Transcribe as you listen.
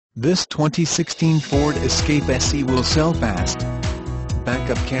This 2016 Ford Escape SE will sell fast.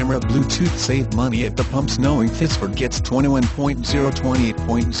 Backup camera, Bluetooth, save money at the pumps knowing THISFORD gets 21.0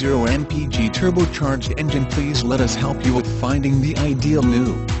 MPG turbocharged engine. Please let us help you with finding the ideal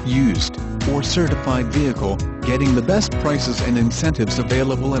new, used, or certified vehicle, getting the best prices and incentives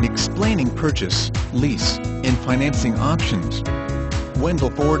available, and explaining purchase, lease, and financing options.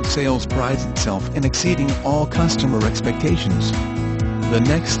 Wendle Ford Sales prides itself in exceeding all customer expectations. The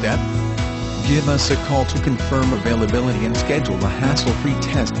next step? Give us a call to confirm availability and schedule a hassle-free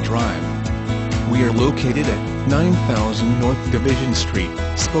test drive. We are located at 9000 North Division Street,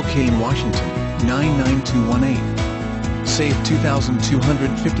 Spokane, Washington, 99218. Save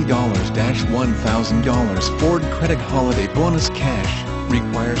 $2,250-$1,000 Ford Credit Holiday Bonus Cash,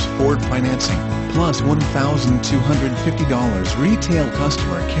 requires Ford financing, plus $1,250 retail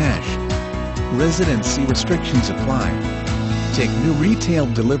customer cash. Residency restrictions apply. Take new retail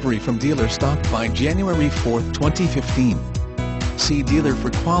delivery from dealer stock by January 4, 2015. See dealer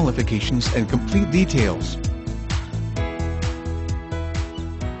for qualifications and complete details.